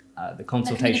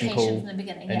consultation call from the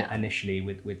beginning, initially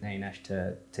with Nainesh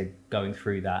to going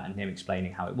through that and him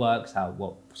explaining how it works,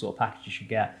 what sort of package you should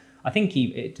get. I think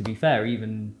to be fair,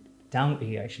 even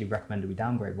he actually recommended we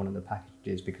downgrade one of the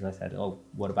packages because I said,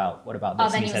 what about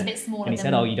this? Then it was a bit smaller. And he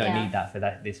said, you don't need that for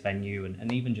this venue,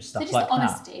 and even just stuff like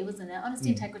honesty, that. Wasn't it? Honesty,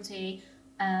 integrity,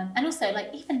 and also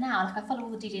like even now, like I follow all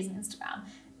the DJs on Instagram,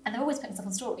 and they're always putting stuff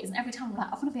on stories, and every time I'm like,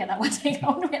 I want to be at that wedding, I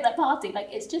want to be at that party. Like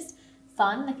it's just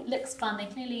fun. Like it looks fun. They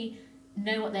clearly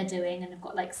know what they're doing and have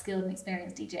got like skilled and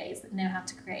experienced DJs that know how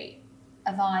to create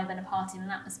a vibe and a party and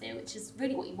an atmosphere, which is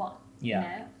really what you want.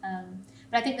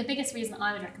 But I think the biggest reason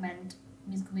I would recommend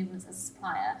musical movements as a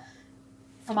supplier,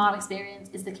 from our experience,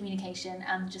 is the communication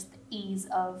and just the ease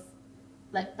of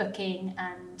like booking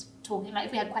and talking. Like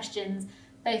if we had questions,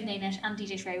 both Nainish and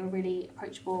DJ Shrey were really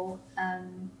approachable.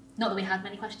 Not that we had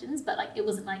many questions, but like it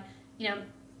wasn't like, you know,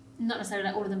 not necessarily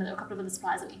like all of them, but there were a couple of other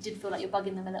suppliers that you did feel like you're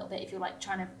bugging them a little bit if you're like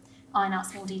trying to iron out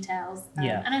small details.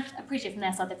 And I appreciate from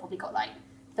their side they've probably got like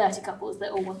 30 couples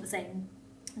that all want the same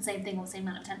thing or the same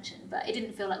amount of attention, but it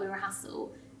didn't feel like we were a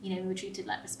hassle. You know, we were treated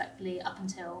like respectfully up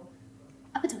until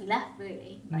we left,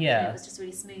 really. Like, you know, it was just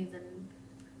really smooth and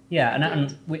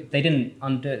they didn't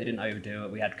undo it, they didn't overdo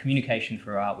it. We had communication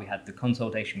throughout. We had the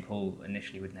consultation call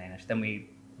initially with Nainish, then we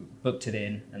booked it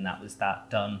in, and that was that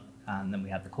done. And then we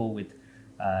had the call with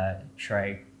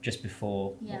Shrey just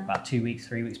before, about 3 weeks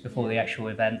before the actual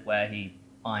event, where he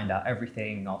ironed out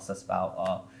everything, asked us about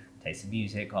our taste of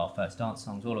music, our first dance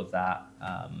songs, all of that,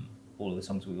 all of the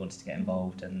songs we wanted to get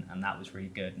involved, and that was really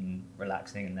good and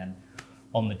relaxing. And then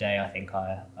on the day, I think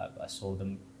I saw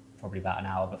them probably about an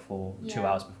hour before, 2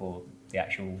 hours before the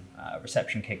actual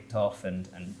reception kicked off, and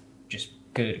just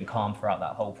good and calm throughout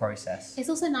that whole process. It's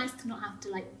also nice to not have to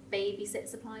like babysit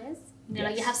suppliers. You know,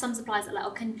 like you have some suppliers that are like,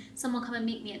 oh, can someone come and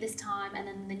meet me at this time, and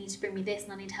then they need to bring me this,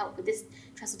 and I need help with this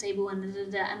trestle table, and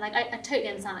and like I totally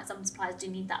understand like some suppliers do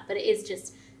need that, but it is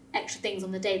just extra things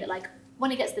on the day that like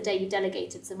when it gets to the day you've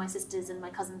delegated. So my sisters and my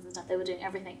cousins and stuff, they were doing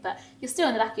everything, but you're still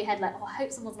in the back of your head like, oh, I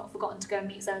hope someone's not forgotten to go and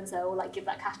meet so and so, or like give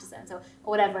that cash to so and so, or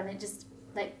whatever. And it just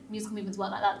like musical movements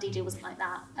weren't like that. The DJ wasn't like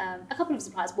that. A couple of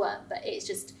suppliers weren't, but it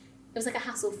was like a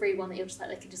hassle-free one that you're just like,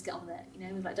 they can just get on with it. You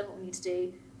know, we've like done what we need to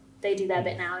do. They do their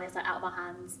bit now, and it's like out of our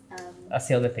hands. That's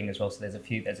the other thing as well. So there's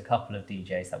a couple of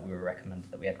DJs that we were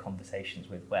recommended that we had conversations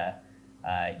with, where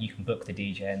you can book the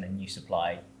DJ and then you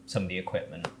supply some of the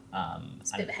equipment.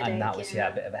 And that was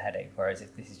a bit of a headache. Whereas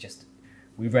if this is just,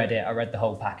 I read the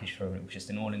whole package through, and it was just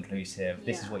an all-inclusive.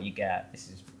 This is what you get.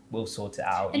 We'll sort it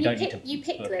out. And you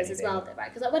pick those as well, though, right?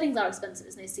 Because like weddings are expensive,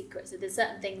 it's no secret. So there's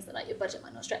certain things that like your budget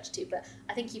might not stretch to, but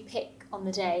I think you pick on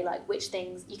the day like which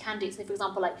things you can do. So for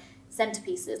example, like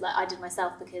centerpieces, like I did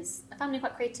myself because my family are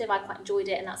quite creative. I quite enjoyed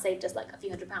it, and that saved us like a few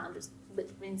 £100, which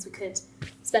means we could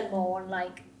spend more on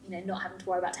like, you know, not having to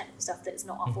worry about technical stuff that's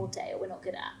not our forte or we're not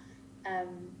good at.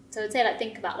 So I'd say like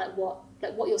think about like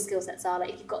what your skill sets are.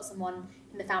 Like if you've got someone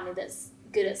in the family that's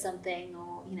good at something,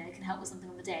 or you know can help with something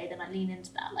on the day, then like lean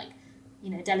into that. Like, you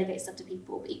know, delegate stuff to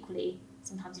people, but equally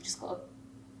sometimes you just got to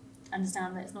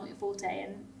understand that it's not your forte,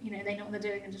 and you know they know what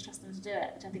they're doing, and just trust them to do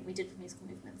it, which I think we did for musical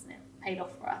movements, and it paid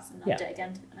off for us, and I'll do it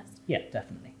again, to be honest. Yeah,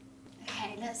 definitely.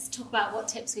 Okay, let's talk about what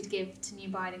tips we'd give to new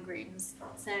bride and grooms.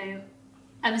 So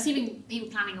I'm assuming people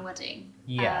planning a wedding.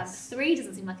 Yes. 3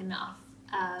 doesn't seem like enough,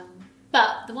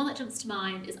 but the one that jumps to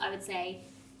mind is I would say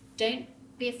don't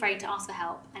be afraid to ask for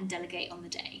help and delegate on the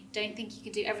day. Don't think you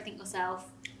can do everything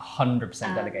yourself.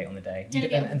 100% delegate on the day. There's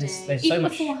even so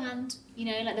much beforehand, you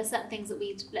know, like there's certain things that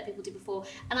we'd let people do before,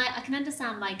 and I can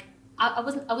understand like I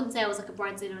wouldn't say I was like a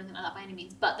bridesmaid or anything like that by any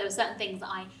means, but there were certain things that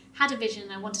I had a vision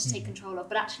and I wanted to take control of,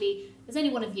 but actually there's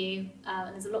only one of you,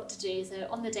 and there's a lot to do. So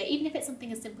on the day, even if it's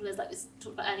something as simple as like we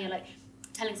talked about earlier, like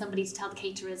telling somebody to tell the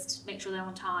caterers to make sure they're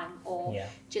on time, or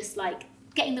just like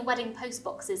getting the wedding post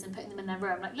boxes and putting them in their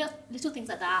room, like little things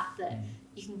like that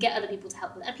you can get other people to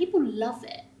help with, and people love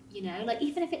it. You know, like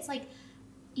even if it's like,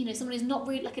 you know, someone who's not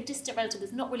really like a distant relative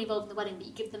that's not really involved in the wedding, but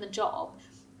you give them a job,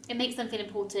 it makes them feel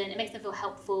important, it makes them feel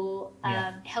helpful,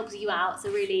 it helps you out. So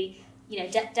really, you know,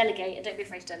 delegate, and don't be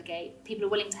afraid to delegate. People are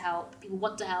willing to help, people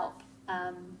want to help.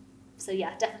 So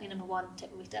yeah, definitely number 1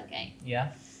 tip would be delegate.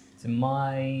 Yeah. So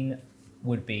mine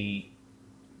would be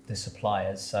the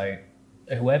suppliers. So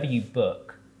whoever you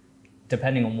book,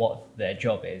 depending on what their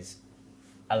job is,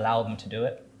 allow them to do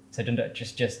it. So don't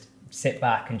just sit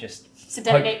back and just... So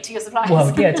delegate to your suppliers.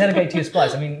 Well, yeah, delegate to your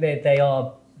suppliers. I mean, they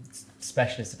are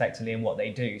specialists effectively in what they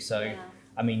do. So,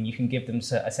 I mean, you can give them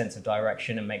a sense of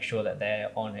direction and make sure that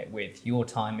they're on it with your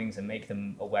timings and make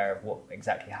them aware of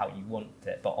exactly how you want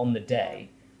it. But on the day,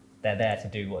 they're there to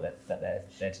do what they're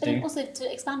there to do. But also,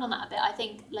 to expand on that a bit, I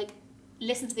think, like,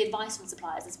 listen to the advice from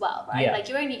suppliers as well, right? Yeah. Like,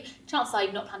 chances are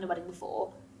you've not planned a wedding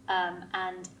before,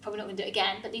 and probably not going to do it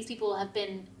again, but these people have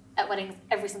been at weddings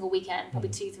every single weekend, probably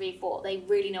 2, 3, 4. They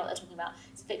really know what they're talking about.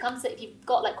 So if you've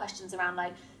got like questions around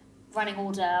like running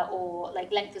order, or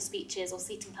like length of speeches, or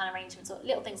seating plan arrangements, or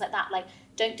little things like that, like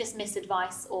don't dismiss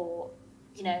advice or,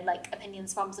 you know, like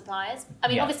opinions from suppliers. I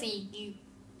mean, obviously you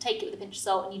take it with a pinch of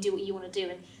salt and you do what you want to do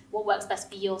and what works best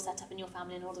for your setup and your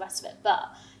family and all the rest of it.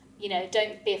 But, you know,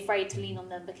 don't be afraid to lean on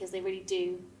them, because they really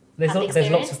do. There's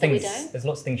lots of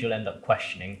things you'll end up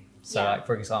questioning. So like,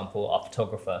 for example, our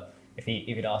photographer, if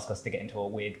he'd ask us to get into a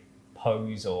weird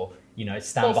pose, or, you know,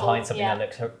 stand behind something that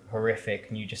looks horrific,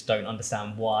 and you just don't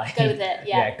understand why. Go with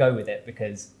it, go with it,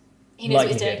 because he knows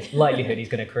what he's doing. likelihood he's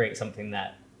going to create something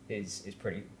that is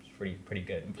pretty pretty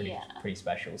good and Yeah. pretty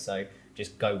special. So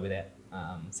just go with it.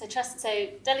 So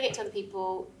delegate to other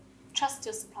people, trust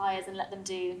your suppliers and let them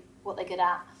do what they're good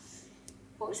at.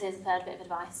 What would you say is the third bit of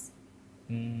advice?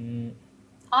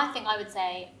 I think I would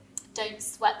say don't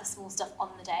sweat the small stuff on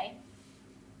the day.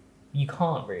 You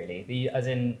can't really, as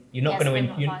in you're not Yes, going maybe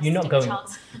to not you're not advice, going take a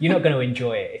chance. you're not going to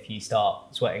enjoy it if you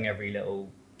start sweating every little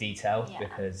detail Yeah.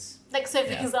 because Like, so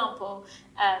for Yeah. example,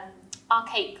 our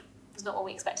cake was not what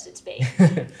we expected it to be.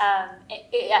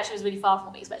 It actually was really far from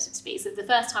what we expected it to be. So the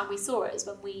first time we saw it was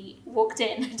when we walked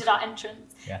in and did our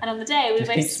entrance. Yeah. And on the day we Just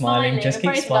were keep both smiling, smiling. just and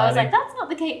keep praising it. I was like, smiling. that's not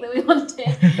the cake that we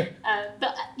wanted.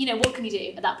 But, you know, what can you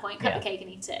do at that point? Cut Yeah. the cake and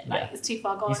eat it. Like, Yeah. it's too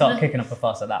far gone. you start kicking up a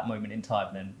fuss at that moment in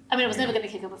time. Then I mean, I was never going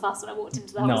to kick up a fuss when I walked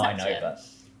into the whole no, I reception. know,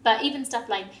 But even stuff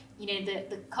like, you know,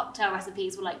 the cocktail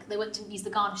recipes were like, didn't use the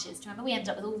garnishes. Do you remember we ended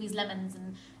up with all these lemons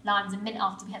and limes and mint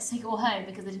after we had to take it all home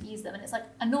because they didn't use them? And it's like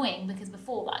annoying because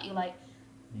before that you're like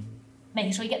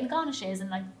making sure you're getting the garnishes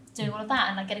and like doing all of that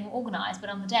and like getting all organised.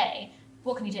 But on the day,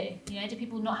 what can you do? You know, did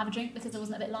people not have a drink because there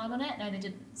wasn't a bit of lime on it? No, they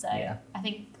didn't. So Yeah. I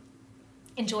think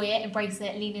enjoy it, embrace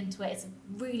it, lean into it. It's a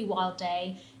really wild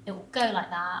day. It will go like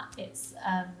that. It's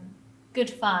good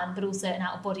fun, but also an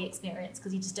out-of-body experience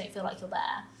because you just don't feel like you're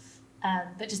there.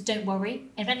 But just don't worry.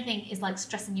 If anything is like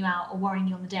stressing you out or worrying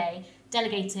you on the day,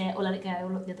 delegate it or let it go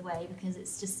or look the other way because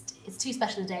it's too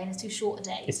special a day and it's too short a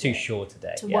day. it's too short a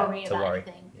day to yeah, worry to about worry.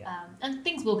 anything. Yeah. And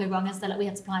things will go wrong. As like we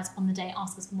had suppliers on the day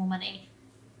ask us for more money.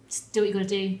 Just do what you got to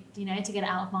do, you know, to get it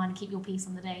out of mind and keep your peace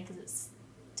on the day because it's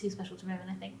too special to ruin,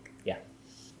 I think.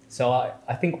 So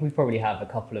I think we probably have a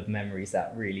couple of memories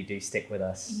that really do stick with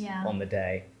us Yeah. on the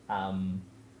day.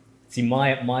 See,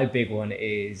 my big one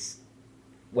is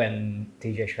when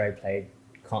DJ Shrey played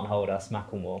 "Can't Hold Us"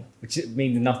 Macklemore, which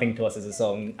means nothing to us as a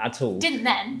song at all. Didn't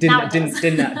then. Now it does.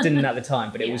 Didn't at the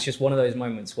time, but it Yeah. was just one of those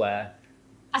moments where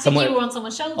I think someone- you were on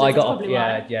someone's shoulders. I that's got up, probably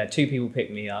yeah, why. yeah. Two people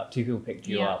picked me up. Two people picked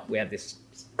you Yeah. up. We had this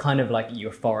kind of like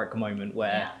euphoric moment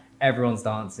where Yeah. everyone's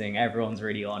dancing, everyone's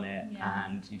really on it, Yeah.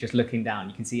 and you're just looking down.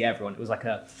 You can see everyone. It was like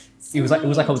I was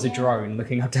a Yeah. drone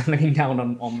looking up, looking down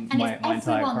on And my it's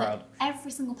entire everyone crowd.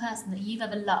 every single person that you've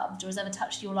ever loved or has ever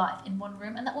touched your life in one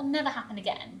room, and that will never happen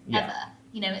again, Yeah. ever.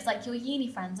 You know, it's like your uni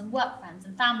friends and work friends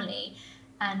and family,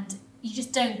 and you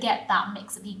just don't get that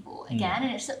mix of people again,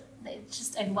 and it's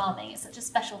just overwhelming. It's such a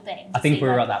special thing. I think see, we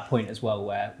were like, at that point as well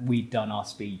where we'd done our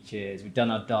speeches, we'd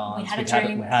done our dance, We had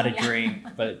a we had a drink, yeah.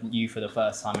 drink, but you for the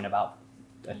first time in about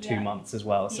 2 Yeah. months as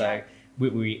well. So Yeah.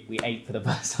 we ate for the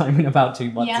first time in about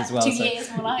 2 months Yeah, as well. 2 So years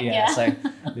more like, yeah, yeah. so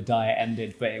the diet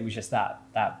ended, but it was just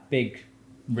that big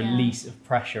release of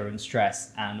pressure and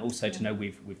stress, and also to know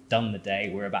we've done the day.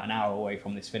 We're about an hour away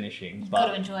from this finishing, You've but got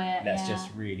to enjoy it. let's yeah.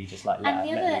 just really just like And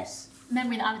the let other loose.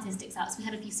 memory that I would say sticks out is we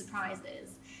had a few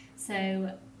surprises.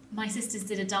 So my sisters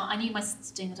did a dance. I knew my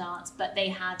sisters doing the dance, but they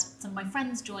had some of my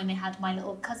friends join. They had my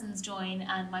little cousins join,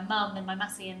 and my mum and my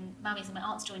mammies and my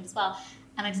aunts joined as well.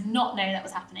 And I did not know that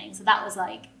was happening. So that was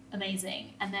like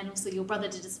amazing. And then also your brother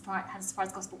had a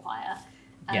surprise gospel choir.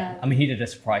 Yeah, I mean he did a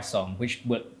surprise song, which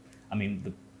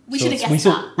We should have we guessed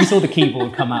saw that. we saw the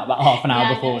keyboard come out about half an hour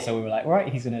Yeah, I before, know. so we were like,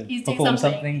 right, he's going to He's doing perform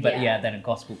something, something. But yeah. yeah, then a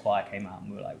gospel choir came out,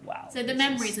 and we were like, wow. So the this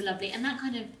memories is- are lovely, and that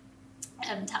kind of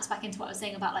taps back into what I was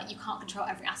saying about like you can't control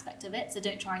every aspect of it, so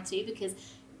don't try to, because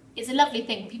it's a lovely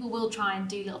thing. People will try and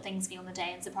do little things for you on the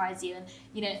day and surprise you. And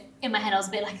you know, in my head, I was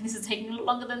a bit like, this is taking a lot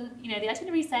longer than the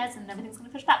itinerary says, and everything's going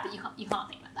to push back. But you can't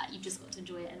think like that. You've just got to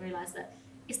enjoy it and realise that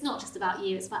it's not just about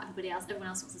you; it's about everybody else. Everyone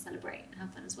else wants to celebrate and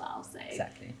have fun as well. So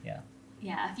Exactly. Yeah.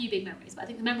 yeah, a few big memories. But I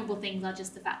think the memorable things are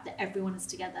just the fact that everyone is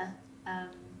together, and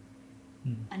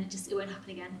it won't happen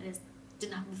again. And it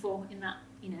didn't happen before in that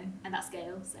at that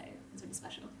scale. So it's really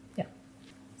special. Yeah.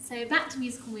 So back to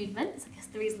musical movements. I guess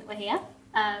the reason that we're here.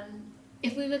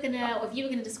 If you were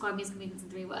gonna describe musical movements in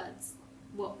 3 words,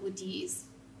 what would you use?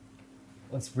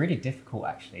 Well, it's really difficult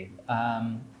actually.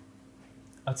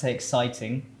 I'd say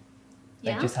exciting.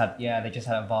 They just had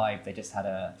a vibe. They just had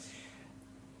a.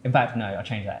 In fact, no, I'll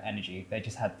change that. Energy. They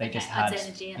just had. I'd say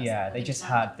energy, that's Yeah, what they I just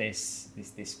think had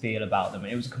this feel about them.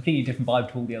 And it was a completely different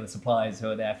vibe to all the other suppliers who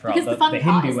were there throughout Because the fun part,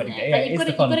 Hindu isn't wedding it? day. Like, Yeah, you've it's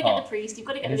got the fun to get part. the priest, you've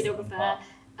got to get It the is the fun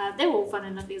videographer. They're all fun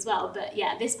and lovely as well, but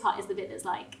yeah, this part is the bit that's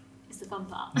like it's the fun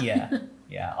part. Yeah.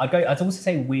 I'd also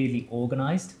say weirdly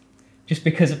organised, just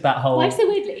because of that whole. Why so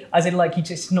weirdly? As in, like,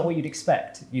 it's not what you'd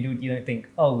expect. You don't think,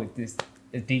 oh,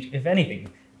 if anything,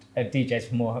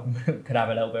 DJs could have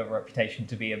a little bit of a reputation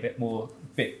to be a bit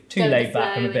too Go with laid the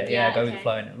back and a flow bit, and go with okay. the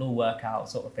flow and it'll all work out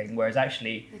sort of thing. Whereas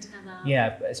actually, They didn't have that.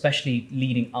 yeah, especially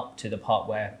leading up to the part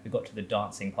where we got to the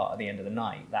dancing part at the end of the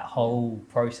night, that whole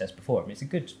process before, I mean, it's a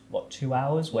good, 2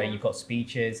 hours where Yeah. you've got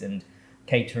speeches and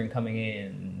catering coming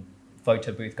in,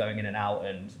 photo booth going in and out,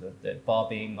 and the bar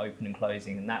being open and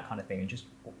closing, and that kind of thing, and just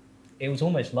it was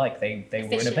almost like they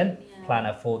were an event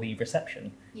planner for the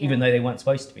reception, even though they weren't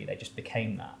supposed to be. They just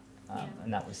became that,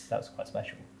 and that was quite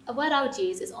special. A word I would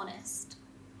use is honest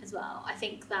as well. I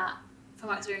think that from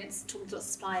our experience talking to lots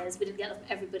of suppliers, we didn't get that from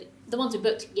everybody. The ones we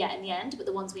booked, in the end, but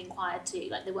the ones we inquired to,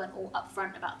 like, they weren't all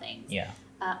upfront about things. Yeah.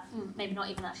 Maybe not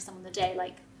even actually some on the day,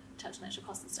 like charged on extra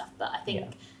costs and stuff. But I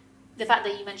think the fact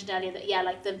that you mentioned earlier that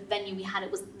like the venue we had, it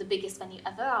wasn't the biggest venue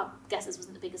ever. Our guest list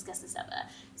wasn't the biggest guest list ever.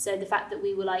 So the fact that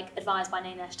we were like advised by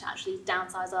Nanesh to actually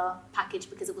downsize our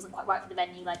package because it wasn't quite right for the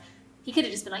venue, like he could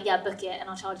have just been like, book it and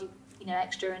I'll charge you,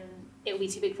 extra, and it will be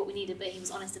too big for what we needed. But he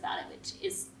was honest about it, which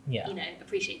is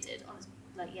appreciated. Honest,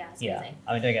 it's amazing.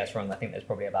 I mean, don't get us wrong. I think there's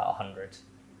probably about 100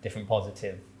 different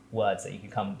positive words that you can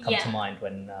come to mind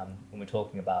when we're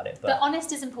talking about it. But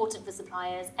honest is important for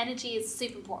suppliers. Energy is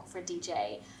super important for a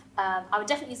DJ. I would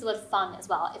definitely use the word fun as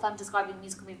well if I'm describing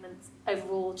musical movements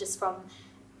overall, just from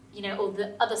all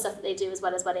the other stuff that they do, as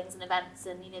well as weddings and events,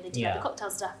 and they do like the cocktail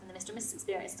stuff and the Mr. and Mrs.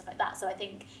 experience, stuff like that. So I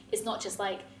think it's not just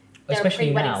like they're especially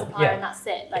a pre-wedding now, supplier and that's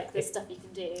it. Like there's stuff you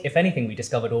can do. If anything, we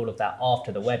discovered all of that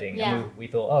after the wedding, and we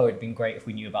thought, it'd been great if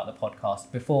we knew about the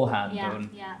podcast beforehand. It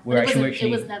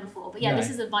wasn't there before, but this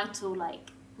is a vital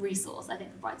resource, I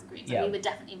think, for brides and grooms. We would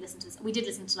definitely listen to. We did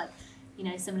listen to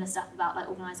similar stuff about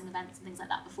organising events and things like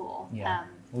that before. We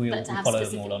follow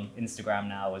them all on Instagram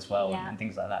now as well, and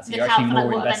things like that. So you're actually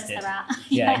more invested.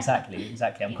 Exactly.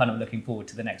 I'm kind of looking forward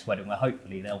to the next wedding where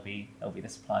hopefully they'll be the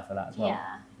supplier for that as well.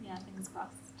 Yeah, fingers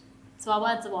crossed. So our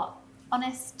words are what?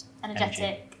 Honest,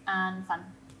 energetic, and fun.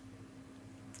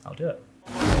 I'll do it.